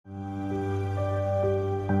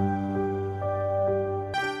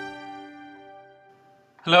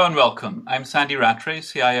Hello and welcome. I'm Sandy Rattray,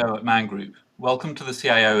 CIO at Man Group. Welcome to the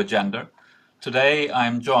CIO Agenda. Today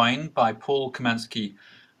I'm joined by Paul Kamensky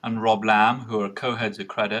and Rob Lamb, who are co-heads of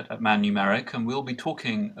credit at Man Numeric, and we'll be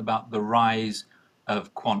talking about the rise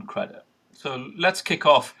of quant credit. So let's kick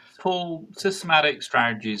off. Paul, systematic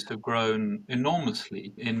strategies have grown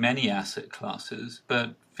enormously in many asset classes,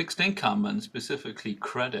 but fixed income and specifically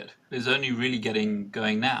credit is only really getting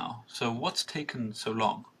going now. So what's taken so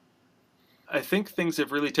long? I think things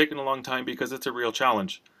have really taken a long time because it's a real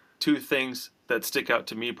challenge. Two things that stick out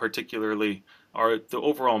to me particularly are the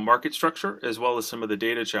overall market structure as well as some of the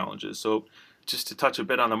data challenges. So, just to touch a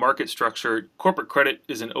bit on the market structure, corporate credit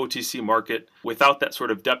is an OTC market without that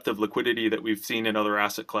sort of depth of liquidity that we've seen in other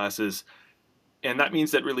asset classes. And that means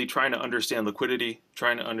that really trying to understand liquidity,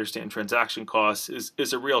 trying to understand transaction costs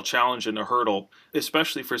is a real challenge and a hurdle,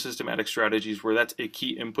 especially for systematic strategies where that's a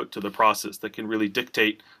key input to the process that can really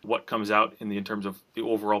dictate what comes out in terms of the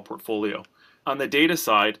overall portfolio. On the data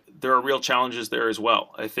side, there are real challenges there as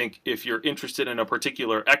well. I think if you're interested in a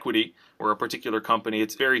particular equity or a particular company,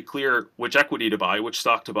 it's very clear which equity to buy, which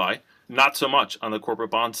stock to buy. Not so much on the corporate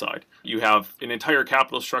bond side. You have an entire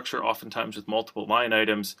capital structure, oftentimes with multiple line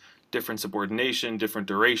items, different subordination, different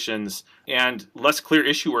durations, and less clear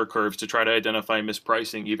issuer curves to try to identify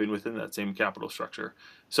mispricing even within that same capital structure.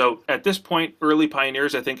 So at this point, early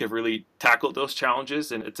pioneers, I think, have really tackled those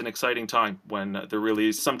challenges, and it's an exciting time when there really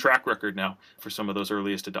is some track record now for some of those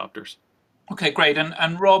earliest adopters. Okay, great.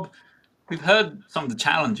 And Rob, we've heard some of the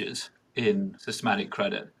challenges in systematic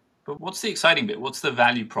credit, but what's the exciting bit? What's the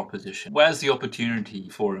value proposition? Where's the opportunity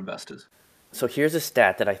for investors? So here's a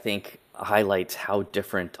stat that I think highlights how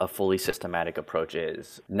different a fully systematic approach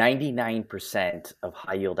is. 99% of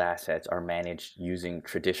high yield assets are managed using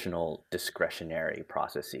traditional discretionary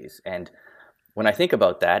processes. And when I think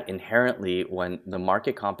about that, inherently, when the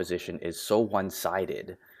market composition is so one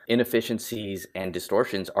sided, inefficiencies and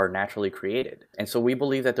distortions are naturally created. And so we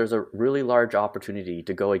believe that there's a really large opportunity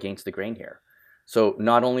to go against the grain here. So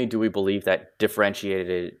not only do we believe that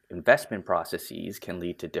differentiated investment processes can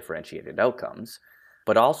lead to differentiated outcomes,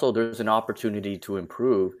 but also there's an opportunity to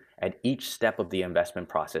improve at each step of the investment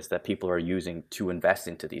process that people are using to invest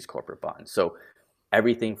into these corporate bonds. So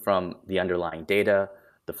everything from the underlying data,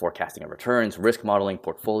 the forecasting of returns, risk modeling,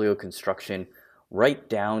 portfolio construction, right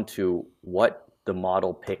down to what the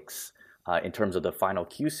model picks in terms of the final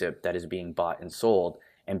QSIP that is being bought and sold,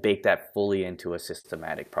 and bake that fully into a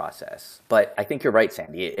systematic process. But I think you're right,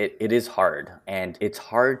 Sandy. It is hard, and it's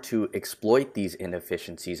hard to exploit these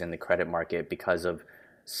inefficiencies in the credit market because of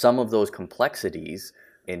some of those complexities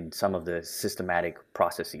in some of the systematic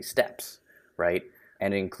processes steps, right?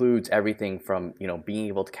 And it includes everything from being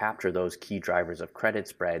able to capture those key drivers of credit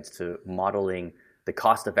spreads to modeling the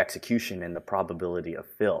cost of execution and the probability of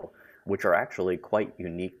fill, which are actually quite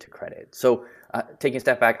unique to credit. So taking a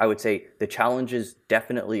step back, I would say the challenges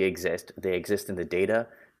definitely exist. They exist in the data,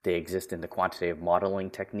 they exist in the quantitative modeling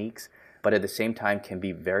techniques, but at the same time can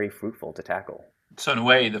be very fruitful to tackle. So in a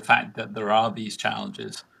way, the fact that there are these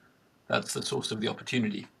challenges, that's the source of the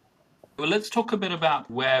opportunity. Well, let's talk a bit about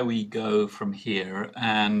where we go from here.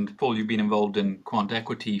 And Paul, you've been involved in quant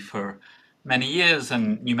equity for many years,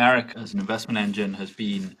 and Numeric, as an investment engine, has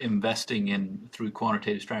been investing in through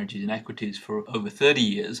quantitative strategies and equities for over 30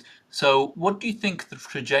 years. So, what do you think the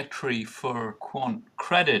trajectory for quant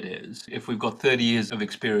credit is if we've got 30 years of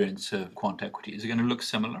experience of quant equity? Is it going to look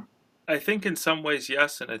similar? I think in some ways,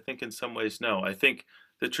 yes, and I think in some ways, no. I think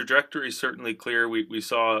the trajectory is certainly clear. We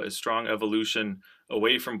saw a strong evolution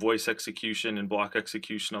away from voice execution and block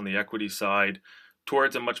execution on the equity side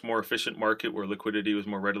towards a much more efficient market where liquidity was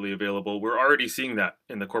more readily available. We're already seeing that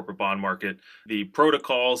in the corporate bond market. The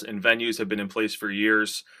protocols and venues have been in place for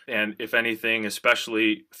years. And if anything,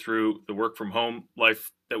 especially through the work from home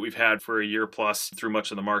life that we've had for a year plus through much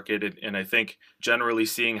of the market. And I think generally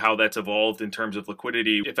seeing how that's evolved in terms of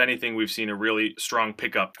liquidity, if anything, we've seen a really strong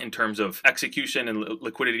pickup in terms of execution and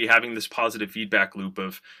liquidity having this positive feedback loop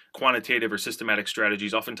of quantitative or systematic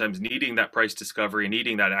strategies, oftentimes needing that price discovery,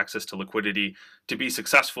 needing that access to liquidity to be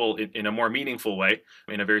successful in a more meaningful way,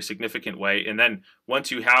 in a very significant way. And then once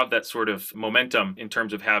you have that sort of momentum in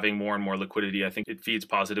terms of having more and more liquidity, I think it feeds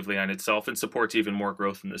positively on itself and supports even more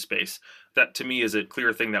growth in the space. That to me is a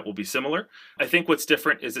clear thing that will be similar. I think what's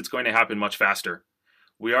different is it's going to happen much faster.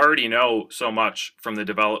 We already know so much from the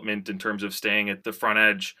development in terms of staying at the front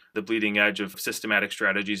edge, the bleeding edge of systematic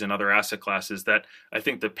strategies and other asset classes, that I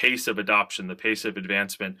think the pace of adoption, the pace of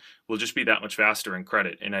advancement will just be that much faster in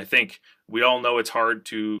credit. And I think we all know it's hard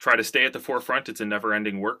to try to stay at the forefront. It's a never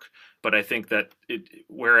ending work. But I think that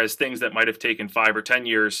whereas things that might have taken 5 or 10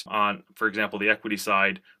 years on, for example, the equity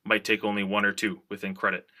side might take only 1 or 2 within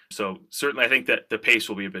credit. So certainly I think that the pace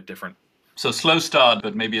will be a bit different. So slow start,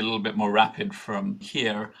 but maybe a little bit more rapid from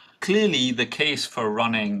here. Clearly, the case for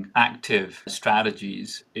running active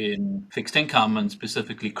strategies in fixed income and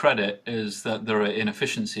specifically credit is that there are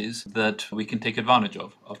inefficiencies that we can take advantage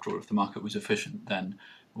of. After all, if the market was efficient, then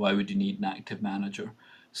why would you need an active manager?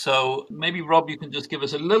 So maybe, Rob, you can just give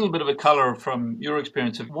us a little bit of a color from your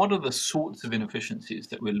experience of what are the sorts of inefficiencies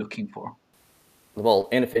that we're looking for? Well,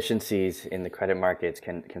 inefficiencies in the credit markets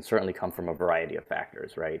can certainly come from a variety of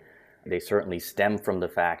factors, right? They certainly stem from the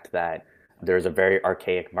fact that there's a very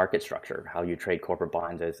archaic market structure. How you trade corporate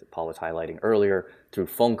bonds, as Paul was highlighting earlier, through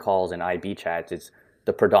phone calls and IB chats, it's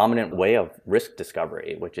the predominant way of risk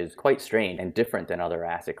discovery, which is quite strange and different than other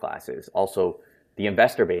asset classes. Also, the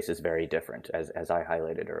investor base is very different, as I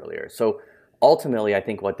highlighted earlier. So ultimately, I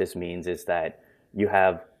think what this means is that you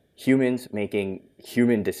have humans making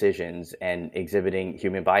human decisions and exhibiting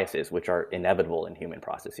human biases, which are inevitable in human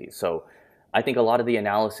processes. So I think a lot of the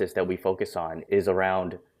analysis that we focus on is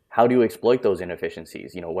around how do you exploit those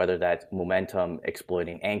inefficiencies, whether that's momentum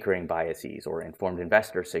exploiting anchoring biases or informed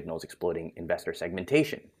investor signals exploiting investor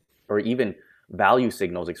segmentation, or even value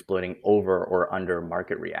signals exploiting over or under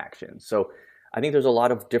market reactions. So I think there's a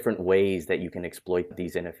lot of different ways that you can exploit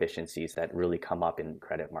these inefficiencies that really come up in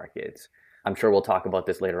credit markets. I'm sure we'll talk about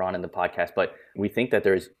this later on in the podcast, but we think that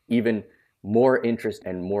there's even more interest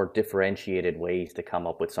and more differentiated ways to come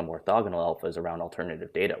up with some orthogonal alphas around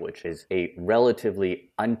alternative data, which is a relatively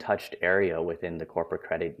untouched area within the corporate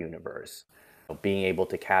credit universe. Being able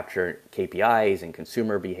to capture KPIs and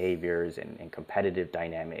consumer behaviors and competitive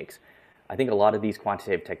dynamics. I think a lot of these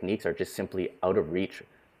quantitative techniques are just simply out of reach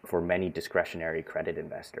for many discretionary credit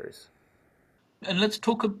investors. And let's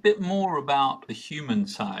talk a bit more about the human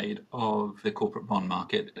side of the corporate bond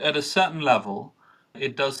market. At a certain level,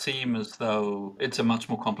 it does seem as though it's a much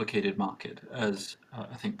more complicated market. As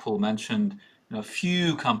I think Paul mentioned, a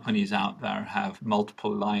few companies out there have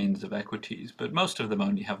multiple lines of equities, but most of them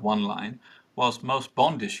only have one line, whilst most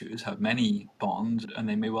bond issuers have many bonds, and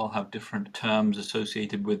they may well have different terms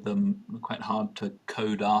associated with them, quite hard to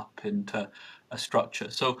code up into a structure.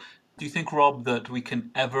 So do you think, Rob, that we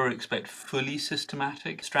can ever expect fully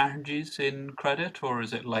systematic strategies in credit, or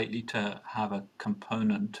is it likely to have a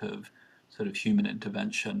component of sort of human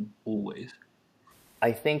intervention always?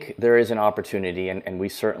 I think there is an opportunity, and we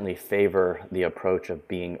certainly favor the approach of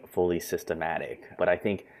being fully systematic. But I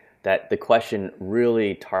think that the question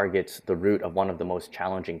really targets the root of one of the most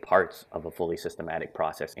challenging parts of a fully systematic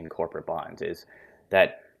process in corporate bonds, is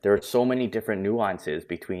that there are so many different nuances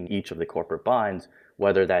between each of the corporate bonds,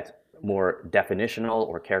 whether that's more definitional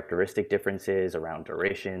or characteristic differences around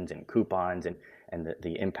durations and coupons and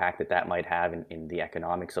the impact that might have in the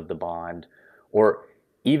economics of the bond, or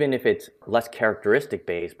even if it's less characteristic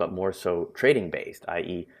based, but more so trading based,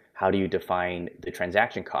 i.e., how do you define the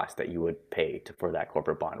transaction cost that you would pay for that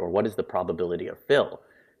corporate bond? Or what is the probability of fill,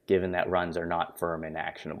 given that runs are not firm and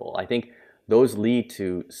actionable? I think those lead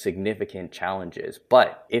to significant challenges.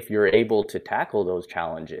 But if you're able to tackle those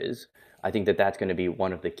challenges, I think that that's going to be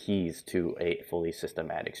one of the keys to a fully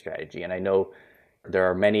systematic strategy. And I know there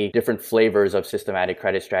are many different flavors of systematic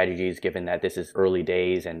credit strategies, given that this is early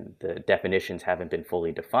days and the definitions haven't been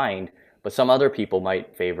fully defined. But some other people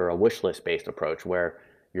might favor a wish list based approach, where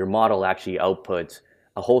your model actually outputs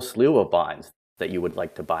a whole slew of bonds that you would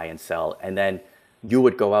like to buy and sell. And then you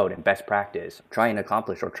would go out and best practice, try and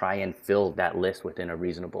accomplish or try and fill that list within a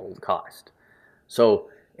reasonable cost. So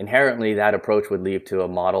inherently, that approach would lead to a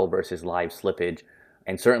model versus live slippage,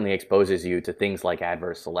 and certainly exposes you to things like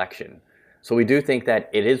adverse selection. So we do think that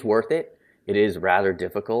it is worth it. It is rather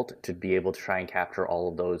difficult to be able to try and capture all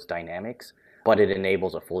of those dynamics, but it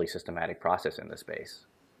enables a fully systematic process in the space.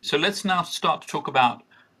 So let's now start to talk about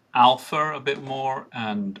alpha a bit more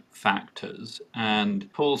and factors.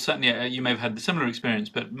 And Paul, certainly you may have had the similar experience,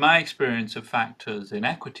 but my experience of factors in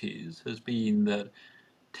equities has been that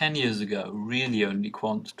 10 years ago, really only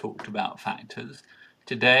Quant talked about factors.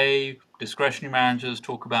 Today, discretionary managers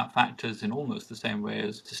talk about factors in almost the same way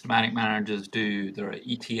as systematic managers do. There are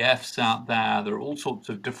ETFs out there. There are all sorts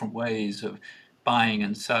of different ways of buying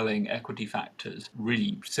and selling equity factors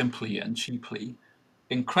really simply and cheaply.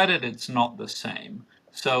 In credit, it's not the same.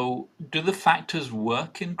 So do the factors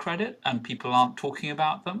work in credit and people aren't talking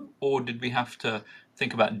about them? Or did we have to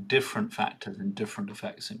think about different factors and different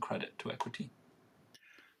effects in credit to equity?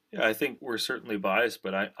 Yeah, I think we're certainly biased,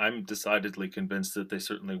 but I'm decidedly convinced that they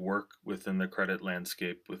certainly work within the credit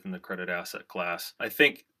landscape, within the credit asset class. I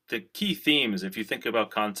think the key theme is if you think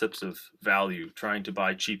about concepts of value, trying to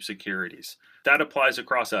buy cheap securities, that applies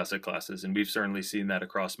across asset classes. And we've certainly seen that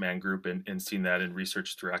across Man Group and seen that in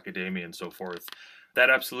research through academia and so forth. That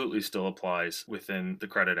absolutely still applies within the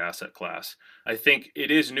credit asset class. I think it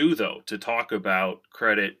is new, though, to talk about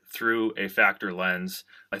credit through a factor lens.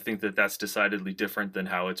 I think that that's decidedly different than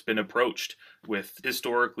how it's been approached, with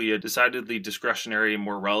historically a decidedly discretionary,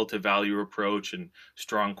 more relative value approach and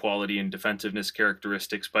strong quality and defensiveness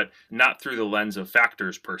characteristics, but not through the lens of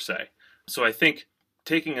factors per se. So I think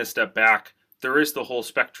taking a step back, there is the whole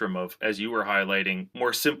spectrum of, as you were highlighting,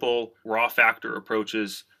 more simple raw factor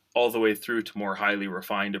approaches all the way through to more highly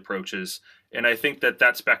refined approaches. And I think that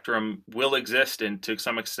that spectrum will exist and to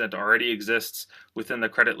some extent already exists within the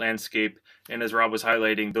credit landscape. And as Rob was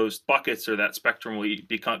highlighting, those buckets or that spectrum will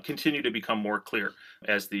continue to become more clear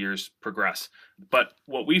as the years progress. But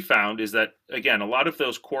what we found is that, again, a lot of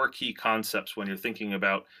those core key concepts when you're thinking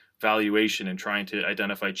about valuation and trying to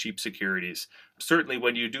identify cheap securities, certainly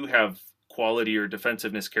when you do have quality or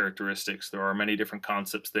defensiveness characteristics, there are many different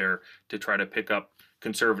concepts there to try to pick up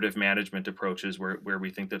conservative management approaches where we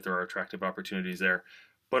think that there are attractive opportunities there,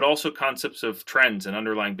 but also concepts of trends and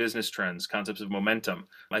underlying business trends, concepts of momentum.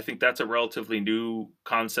 I think that's a relatively new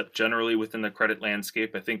concept generally within the credit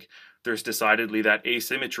landscape. I think there's decidedly that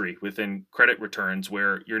asymmetry within credit returns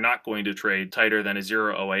where you're not going to trade tighter than a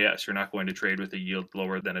zero OAS. You're not going to trade with a yield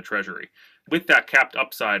lower than a treasury. With that capped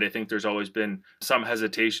upside, I think there's always been some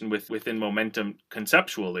hesitation within momentum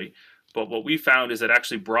conceptually. But what we found is that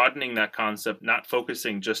actually broadening that concept, not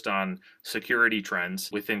focusing just on security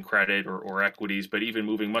trends within credit or equities, but even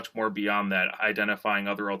moving much more beyond that, identifying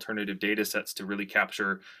other alternative data sets to really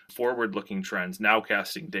capture forward-looking trends,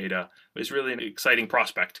 nowcasting data, is really an exciting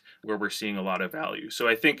prospect where we're seeing a lot of value. So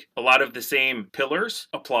I think a lot of the same pillars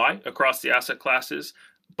apply across the asset classes.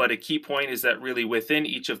 But a key point is that really within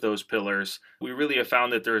each of those pillars, we really have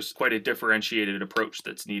found that there's quite a differentiated approach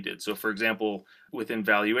that's needed. So, for example, within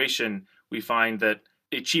valuation, we find that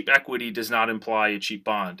a cheap equity does not imply a cheap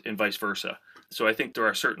bond and vice versa. So I think there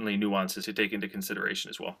are certainly nuances to take into consideration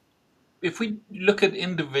as well. If we look at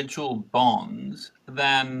individual bonds,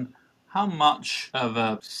 then how much of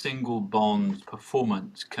a single bond's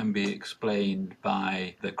performance can be explained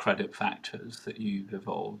by the credit factors that you've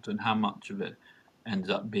evolved, and how much of it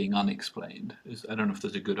ends up being unexplained? I don't know if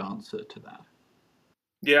there's a good answer to that.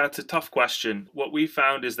 Yeah, it's a tough question. What we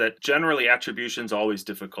found is that generally attribution is always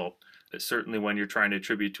difficult. Certainly, when you're trying to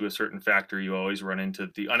attribute to a certain factor, you always run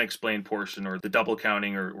into the unexplained portion or the double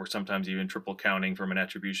counting or sometimes even triple counting from an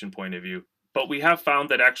attribution point of view. But we have found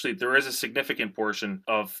that actually there is a significant portion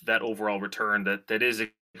of that overall return that is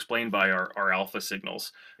explained by our alpha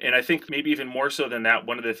signals. And I think maybe even more so than that,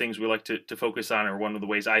 one of the things we like to focus on, or one of the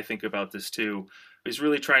ways I think about this too, is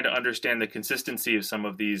really trying to understand the consistency of some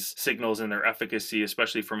of these signals and their efficacy,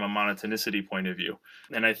 especially from a monotonicity point of view.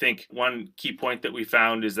 And I think one key point that we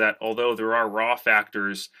found is that although there are raw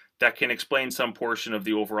factors that can explain some portion of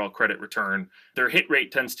the overall credit return, their hit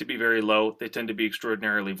rate tends to be very low. They tend to be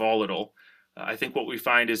extraordinarily volatile. I think what we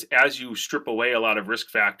find is as you strip away a lot of risk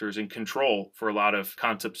factors and control for a lot of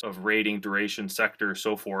concepts of rating, duration, sector,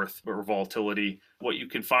 so forth, or volatility, what you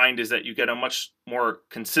can find is that you get a much more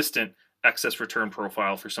consistent excess return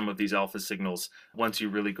profile for some of these alpha signals once you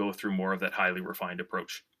really go through more of that highly refined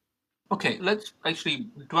approach. Okay, let's actually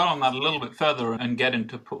dwell on that a little bit further and get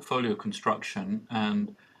into portfolio construction.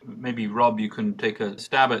 And maybe, Rob, you can take a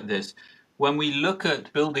stab at this. When we look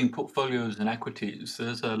at building portfolios in equities,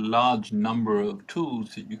 there's a large number of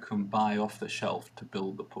tools that you can buy off the shelf to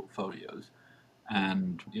build the portfolios.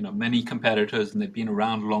 And many competitors, and they've been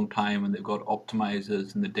around a long time, and they've got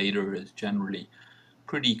optimizers, and the data is generally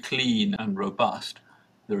pretty clean and robust.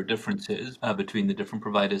 There are differences between the different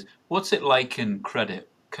providers. What's it like in credit?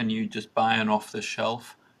 Can you just buy an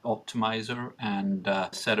off-the-shelf optimizer and a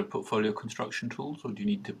set of portfolio construction tools, or do you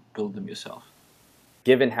need to build them yourself?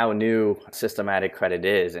 Given how new systematic credit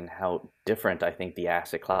is and how different I think the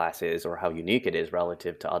asset class is, or how unique it is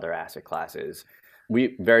relative to other asset classes,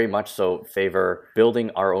 we very much so favor building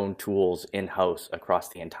our own tools in-house across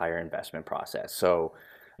the entire investment process. So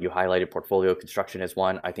you highlighted portfolio construction as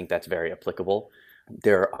one. I think that's very applicable.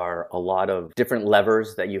 There are a lot of different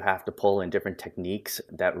levers that you have to pull and different techniques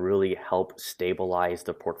that really help stabilize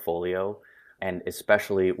the portfolio. And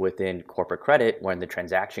especially within corporate credit, when the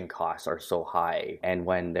transaction costs are so high and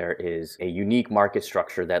when there is a unique market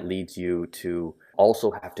structure that leads you to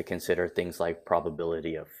also have to consider things like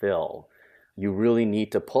probability of fill. you really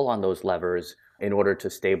need to pull on those levers in order to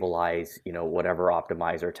stabilize, whatever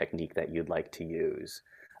optimizer technique that you'd like to use.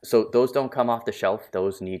 So those don't come off the shelf.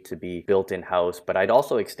 Those need to be built in-house. But I'd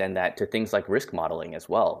also extend that to things like risk modeling as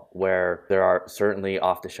well, where there are certainly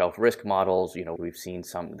off-the-shelf risk models. We've seen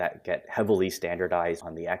some that get heavily standardized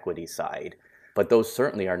on the equity side. But those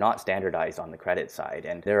certainly are not standardized on the credit side.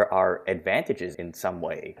 And there are advantages in some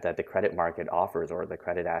way that the credit market offers or the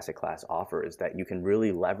credit asset class offers that you can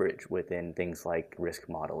really leverage within things like risk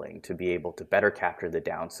modeling to be able to better capture the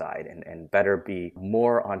downside and better be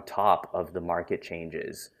more on top of the market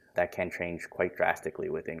changes that can change quite drastically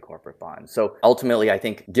within corporate bonds. So ultimately, I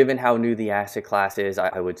think given how new the asset class is,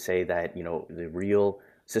 I would say that, the real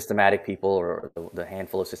systematic people or the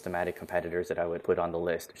handful of systematic competitors that I would put on the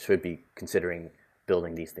list should be considering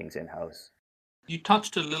building these things in-house. You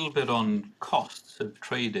touched a little bit on costs of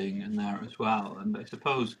trading in there as well, and I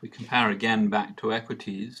suppose we compare again back to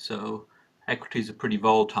equities. So equities are pretty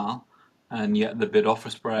volatile, and yet the bid-offer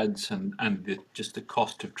spreads and just the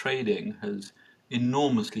cost of trading has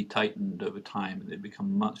enormously tightened over time, and they've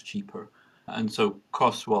become much cheaper. And so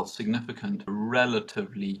costs, while significant, are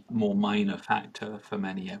relatively more minor factor for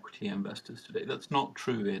many equity investors today. That's not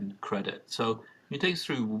true in credit. So can you take us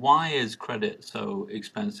through why is credit so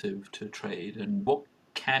expensive to trade and what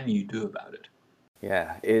can you do about it?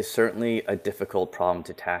 Yeah, it is certainly a difficult problem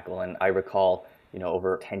to tackle. And I recall,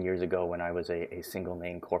 over 10 years ago when I was a single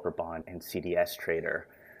name corporate bond and CDS trader,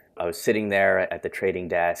 I was sitting there at the trading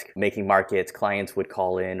desk making markets. Clients would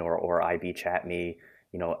call in or IB chat me,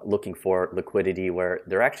 looking for liquidity where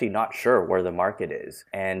they're actually not sure where the market is.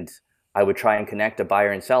 And I would try and connect a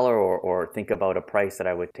buyer and seller or think about a price that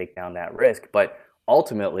I would take down that risk. But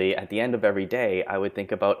ultimately, at the end of every day, I would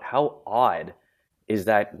think about how odd is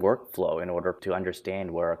that workflow in order to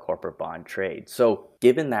understand where a corporate bond trades. So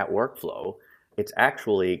given that workflow, it's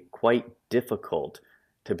actually quite difficult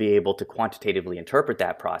to be able to quantitatively interpret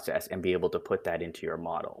that process and be able to put that into your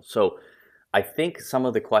model. So I think some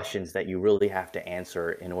of the questions that you really have to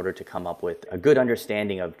answer in order to come up with a good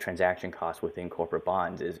understanding of transaction costs within corporate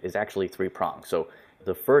bonds is actually three-pronged. So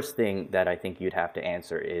the first thing that I think you'd have to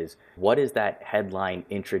answer is, what is that headline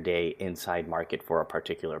intraday inside market for a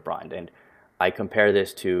particular bond? And I compare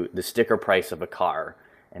this to the sticker price of a car.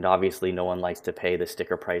 And obviously no one likes to pay the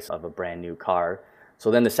sticker price of a brand new car.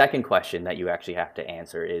 So then the second question that you actually have to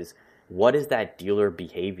answer is, what is that dealer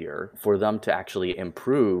behavior for them to actually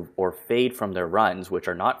improve or fade from their runs, which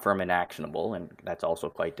are not firm and actionable, and that's also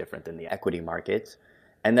quite different than the equity markets.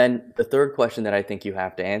 And then the third question that I think you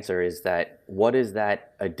have to answer is that what is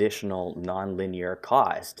that additional nonlinear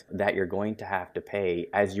cost that you're going to have to pay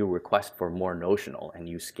as you request for more notional and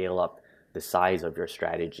you scale up the size of your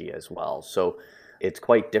strategy as well. So it's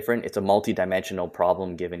quite different. It's a multidimensional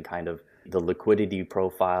problem given kind of the liquidity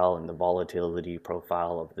profile and the volatility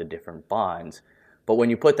profile of the different bonds. But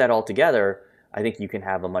when you put that all together, I think you can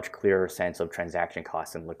have a much clearer sense of transaction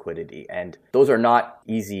costs and liquidity. And those are not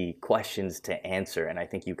easy questions to answer. And I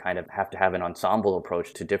think you kind of have to have an ensemble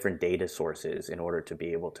approach to different data sources in order to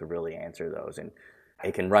be able to really answer those. And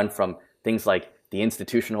it can run from things like the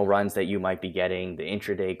institutional runs that you might be getting, the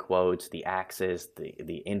intraday quotes, the axis,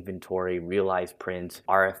 the inventory, realized prints,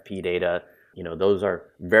 RFP data. Those are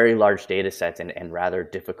very large data sets and rather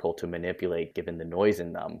difficult to manipulate given the noise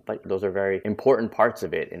in them. But those are very important parts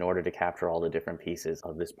of it in order to capture all the different pieces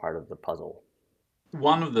of this part of the puzzle.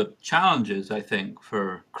 One of the challenges, I think,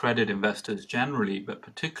 for credit investors generally, but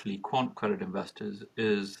particularly quant credit investors,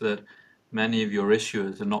 is that many of your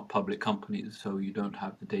issuers are not public companies, so you don't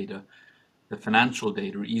have the financial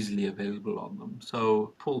data easily available on them.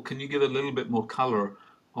 So, Paul, can you give a little bit more color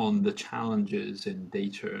on the challenges in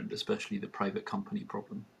data and especially the private company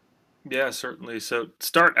problem? Yeah, certainly. So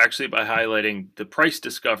start actually by highlighting the price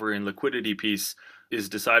discovery and liquidity piece is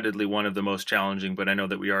decidedly one of the most challenging, but I know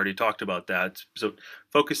that we already talked about that. So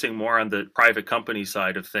focusing more on the private company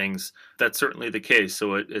side of things, that's certainly the case.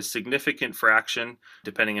 So a significant fraction,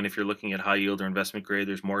 depending on if you're looking at high yield or investment grade,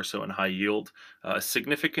 there's more so in high yield, a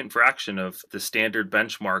significant fraction of the standard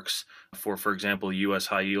benchmarks for example, US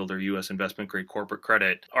high yield or US investment grade corporate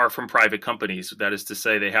credit are from private companies. That is to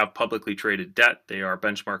say, they have publicly traded debt, they are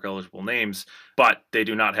benchmark eligible names, but they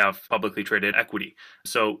do not have publicly traded equity.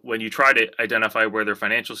 So when you try to identify where their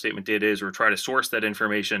financial statement data is or try to source that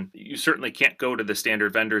information, you certainly can't go to the standard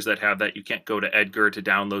standard vendors that have that. You can't go to Edgar to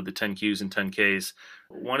download the 10Qs and 10Ks.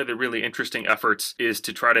 One of the really interesting efforts is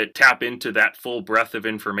to try to tap into that full breadth of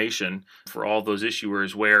information for all those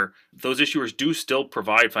issuers, where those issuers do still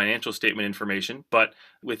provide financial statement information, but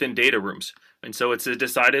within data rooms. And so it's a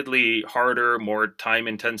decidedly harder, more time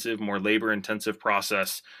intensive, more labor intensive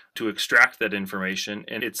process to extract that information.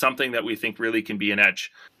 And it's something that we think really can be an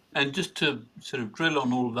edge. And just to sort of drill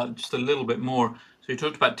on all of that just a little bit more, so you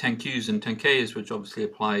talked about 10Qs and 10Ks, which obviously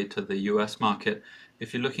apply to the US market.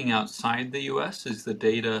 If you're looking outside the US, is the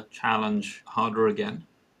data challenge harder again?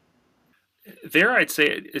 There, I'd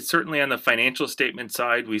say it's certainly on the financial statement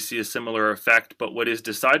side, we see a similar effect. But what is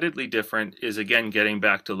decidedly different is, again, getting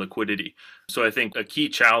back to liquidity. So I think a key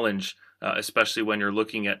challenge, especially when you're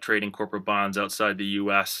looking at trading corporate bonds outside the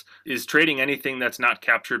US, is trading anything that's not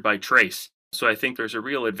captured by Trace. So I think there's a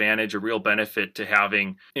real advantage, a real benefit to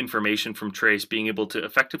having information from Trace, being able to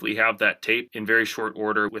effectively have that tape in very short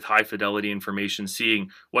order with high fidelity information, seeing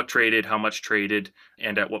what traded, how much traded,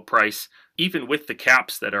 and at what price. Even with the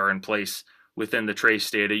caps that are in place within the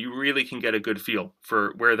Trace data, you really can get a good feel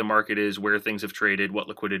for where the market is, where things have traded, what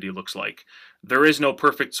liquidity looks like. There is no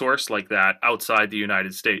perfect source like that outside the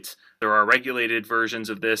United States. There are regulated versions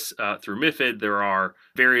of this through MiFID. There are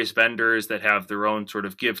various vendors that have their own sort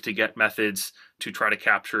of give to get methods to try to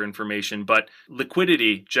capture information. But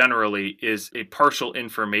liquidity generally is a partial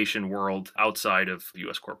information world outside of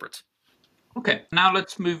US corporates. Okay, now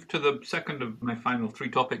let's move to the second of my final three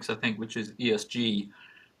topics, I think, which is ESG.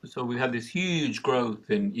 So we've had this huge growth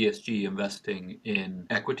in ESG investing in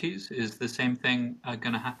equities. Is the same thing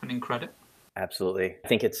going to happen in credit? Absolutely. I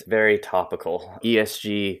think it's very topical.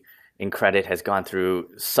 ESG in credit has gone through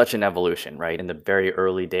such an evolution, right? In the very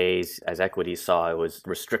early days, as equities saw, it was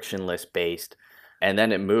restriction list based. And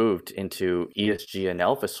then it moved into ESG and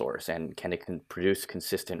alpha source, and can it produce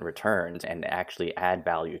consistent returns and actually add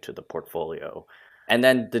value to the portfolio? And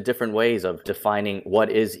then the different ways of defining what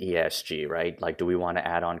is ESG, right? Like, do we want to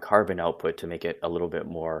add on carbon output to make it a little bit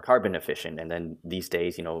more carbon efficient? And then these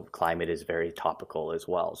days, climate is very topical as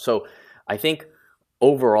well. So I think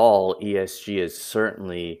overall, ESG is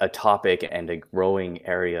certainly a topic and a growing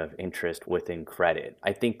area of interest within credit.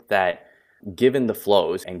 I think that given the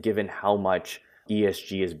flows and given how much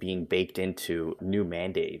ESG is being baked into new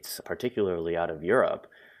mandates, particularly out of Europe,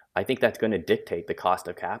 I think that's going to dictate the cost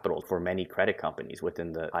of capital for many credit companies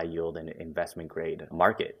within the high yield and investment grade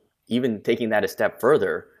market. Even taking that a step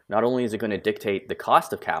further, not only is it going to dictate the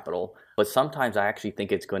cost of capital, but sometimes I actually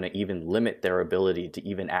think it's going to even limit their ability to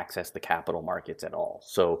even access the capital markets at all.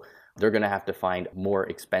 So they're going to have to find more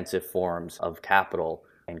expensive forms of capital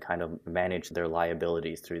and kind of manage their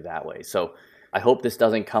liabilities through that way. So I hope this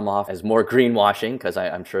doesn't come off as more greenwashing, because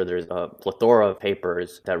I'm sure there's a plethora of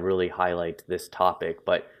papers that really highlight this topic,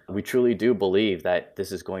 but we truly do believe that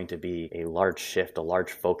this is going to be a large shift, a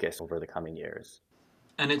large focus over the coming years.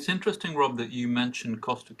 And it's interesting, Rob, that you mentioned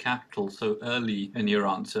cost of capital so early in your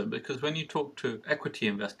answer, because when you talk to equity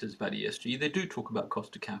investors about ESG, they do talk about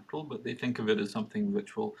cost of capital, but they think of it as something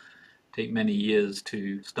which will take many years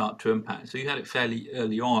to start to impact. So you had it fairly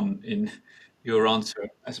early on in your answer.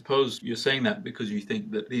 I suppose you're saying that because you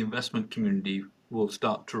think that the investment community will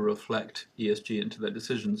start to reflect ESG into their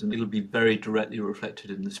decisions, and it'll be very directly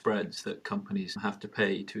reflected in the spreads that companies have to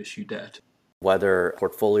pay to issue debt. Whether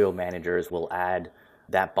portfolio managers will add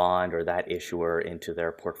that bond or that issuer into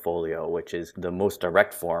their portfolio, which is the most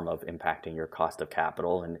direct form of impacting your cost of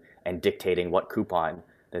capital and dictating what coupon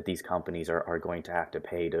that these companies are going to have to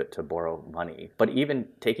pay to borrow money. But even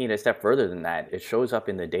taking it a step further than that, it shows up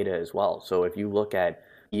in the data as well. So if you look at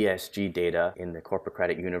ESG data in the corporate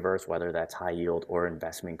credit universe, whether that's high yield or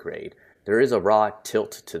investment grade, there is a raw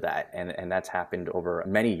tilt to that. And that's happened over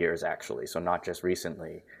many years, actually, so not just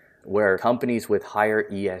recently, where companies with higher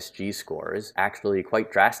ESG scores actually quite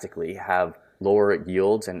drastically have lower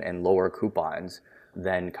yields and lower coupons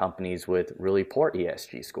than companies with really poor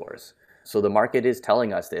ESG scores. So the market is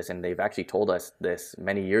telling us this, and they've actually told us this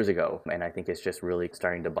many years ago. And I think it's just really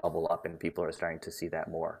starting to bubble up, and people are starting to see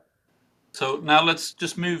that more. So now let's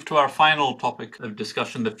just move to our final topic of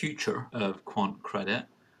discussion, the future of quant credit.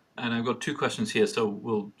 And I've got two questions here, so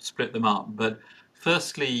we'll split them up. But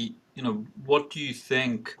firstly, what do you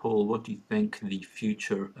think, Paul, what do you think the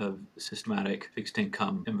future of systematic fixed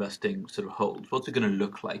income investing sort of holds? What's it going to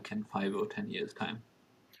look like in 5 or 10 years' time?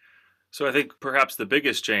 So I think perhaps the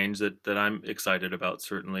biggest change that I'm excited about,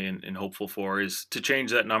 certainly, and hopeful for, is to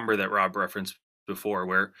change that number that Rob referenced before,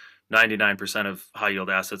 where 99% of high yield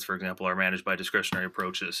assets, for example, are managed by discretionary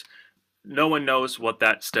approaches. No one knows what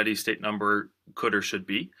that steady state number could or should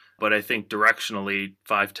be. But I think directionally,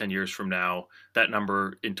 5, 10 years from now, that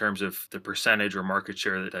number in terms of the percentage or market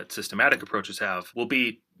share that systematic approaches have will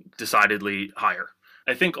be decidedly higher.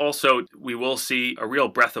 I think also we will see a real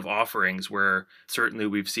breadth of offerings where certainly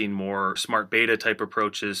we've seen more smart beta type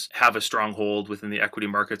approaches have a stronghold within the equity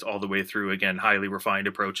markets all the way through, again, highly refined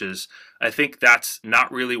approaches. I think that's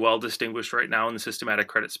not really well distinguished right now in the systematic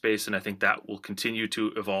credit space, and I think that will continue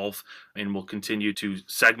to evolve and will continue to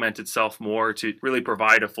segment itself more to really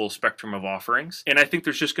provide a full spectrum of offerings. And I think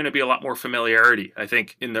there's just going to be a lot more familiarity. I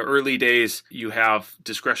think in the early days, you have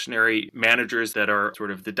discretionary managers that are sort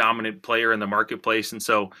of the dominant player in the marketplace. And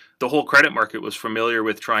so the whole credit market was familiar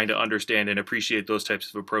with trying to understand and appreciate those types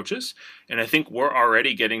of approaches. And I think we're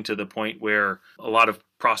already getting to the point where a lot of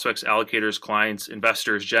prospects, allocators, clients,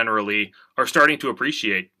 investors generally are starting to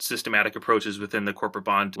appreciate systematic approaches within the corporate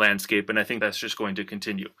bond landscape. And I think that's just going to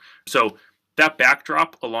continue. So that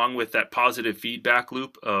backdrop, along with that positive feedback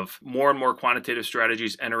loop of more and more quantitative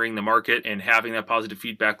strategies entering the market and having that positive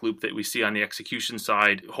feedback loop that we see on the execution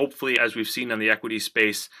side, hopefully, as we've seen on the equity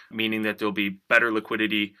space, meaning that there'll be better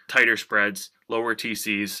liquidity, tighter spreads, lower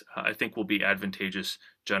TCs, I think will be advantageous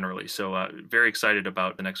generally. So very excited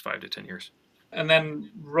about the next 5 to 10 years. And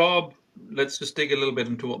then, Rob, let's just dig a little bit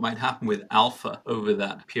into what might happen with alpha over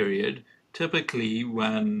that period. Typically,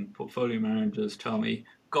 when portfolio managers tell me,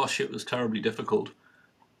 gosh, it was terribly difficult,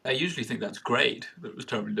 I usually think that's great that it was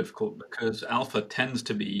terribly difficult, because alpha tends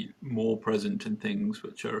to be more present in things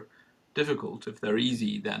which are difficult. If they're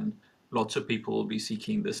easy, then lots of people will be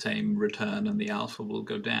seeking the same return and the alpha will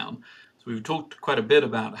go down. So we've talked quite a bit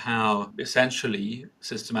about how essentially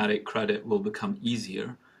systematic credit will become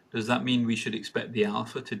easier. Does that mean we should expect the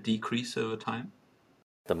alpha to decrease over time?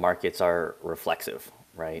 The markets are reflexive,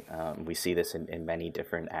 right? We see this in many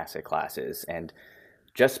different asset classes. And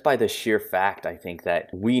just by the sheer fact, I think that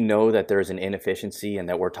we know that there's an inefficiency and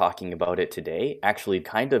that we're talking about it today actually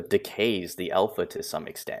kind of decays the alpha to some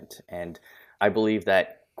extent. And I believe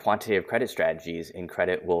that quantitative credit strategies in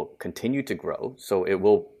credit will continue to grow. So it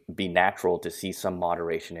will be natural to see some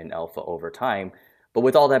moderation in alpha over time. But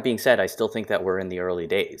with all that being said, I still think that we're in the early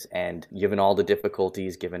days. And given all the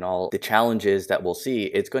difficulties, given all the challenges that we'll see,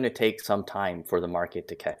 it's going to take some time for the market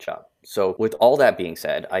to catch up. So with all that being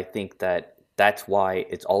said, I think that that's why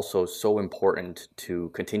it's also so important to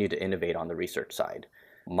continue to innovate on the research side.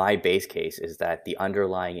 My base case is that the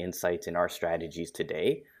underlying insights in our strategies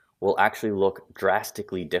today will actually look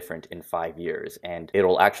drastically different in 5 years, and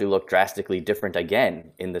it'll actually look drastically different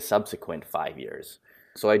again in the subsequent 5 years.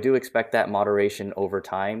 So I do expect that moderation over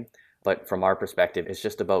time, but from our perspective, it's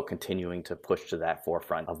just about continuing to push to that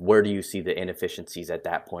forefront of where do you see the inefficiencies at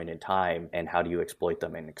that point in time, and how do you exploit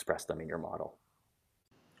them and express them in your model.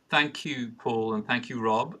 Thank you, Paul, and thank you,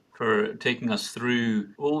 Rob, for taking us through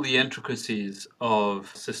all the intricacies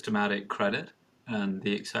of systematic credit and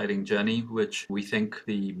the exciting journey which we think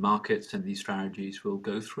the markets and these strategies will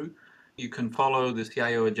go through. You can follow the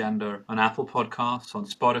CIO Agenda on Apple Podcasts, on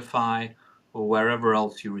Spotify, or wherever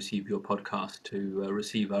else you receive your podcast to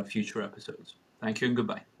receive our future episodes. Thank you and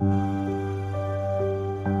goodbye.